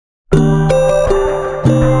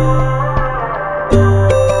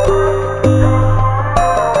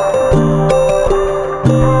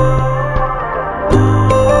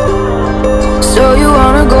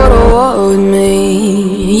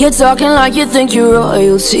You're talking like you think you're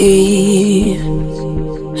royalty.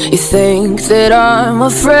 You think that I'm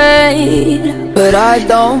afraid, but I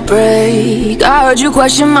don't break. I heard you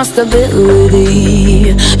question my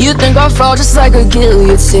stability. You think I'll fall just like a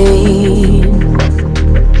guillotine,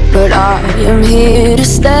 but I am here to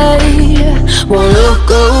stay, won't look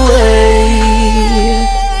away.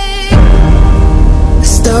 The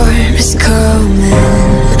storm is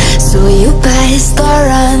coming, so you better start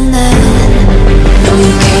running. No,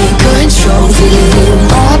 you can't control, feel it in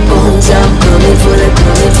my bones. I'm coming for the,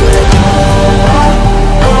 coming for the.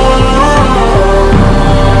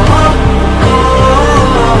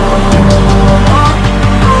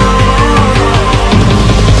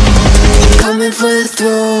 Coming for the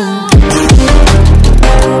throne.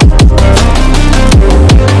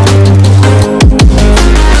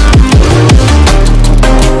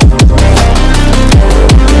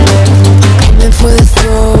 Coming for the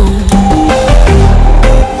throne.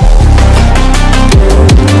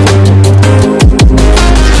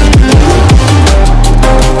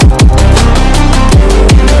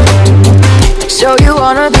 So you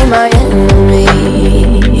wanna be my enemy?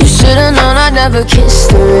 You should've known I'd never kiss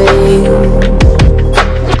the rain.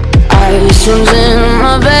 Ice runs in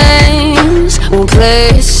my veins, won't play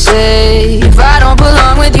it safe. I don't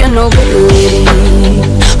belong with your nobility.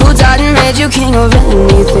 Who died and made you king of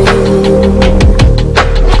anything?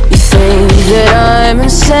 You think that I'm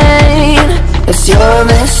insane, that's your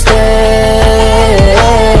mistake.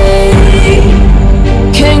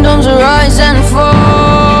 Kingdoms rise and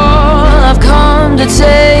fall, I've come to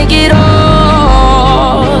take it all.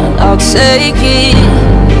 I'll take it,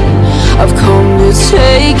 I've come to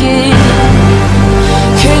take it.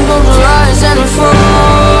 Kingdoms rise and fall,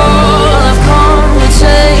 I've come to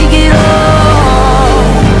take it all.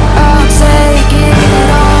 I'll take it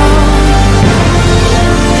all.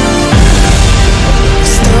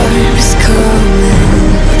 Storm is coming,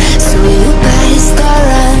 so you better start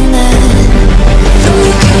running. No,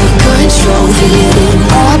 you can't control, feel it in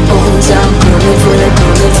my bones. I'm coming for the,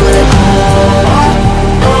 coming for the.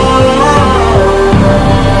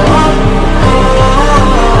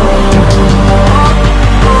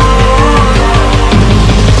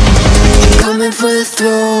 Coming for the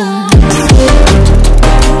throne.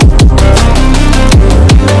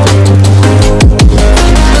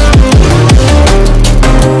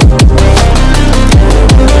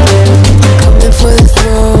 Coming for the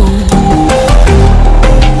throne.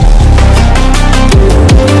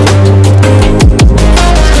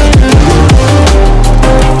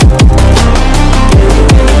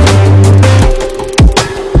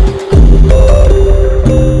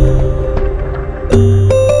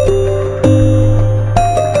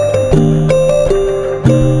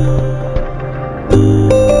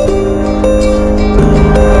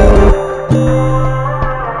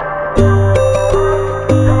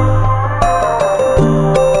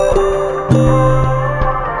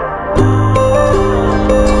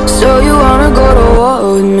 So you wanna go to war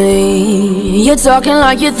with me? You're talking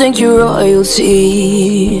like you think you're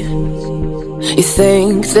royalty. You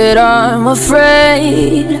think that I'm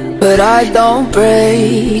afraid, but I don't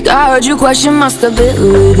break. I heard you question my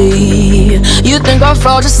stability. You think I'll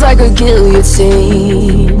fall just like a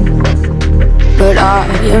guillotine, but I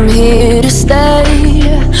am here to stay,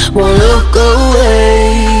 won't look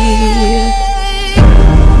away.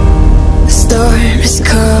 The storm is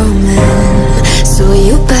coming, so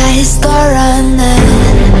you better start running.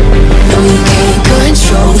 No, you can't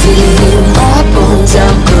control, feel it in my bones.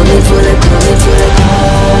 I'm coming for the, coming for the.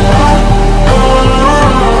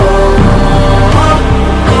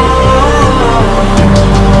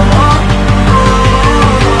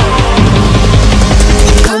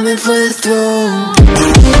 Coming for the throne.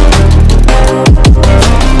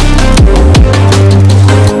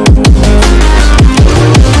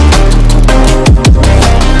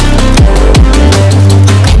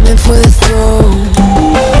 Coming for the throne.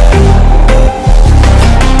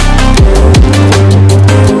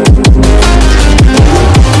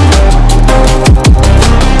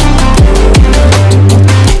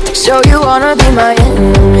 So you wanna be my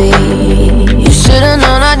enemy? You should've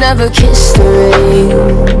known I'd never kiss the rain.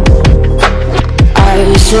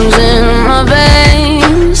 Ice runs in my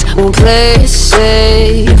veins, won't play it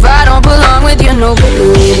safe. I don't belong with your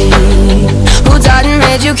nobility. Who died and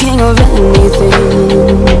made you king of anything?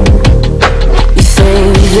 You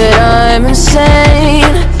think that I'm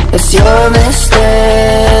insane, that's your mistake.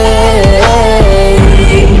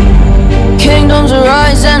 Kingdoms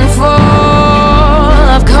rise and fall,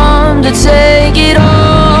 I've come to take it all.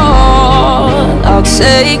 I'll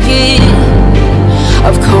take it,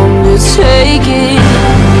 I've come to take it.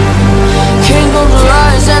 Kingdoms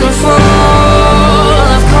rise centerfold.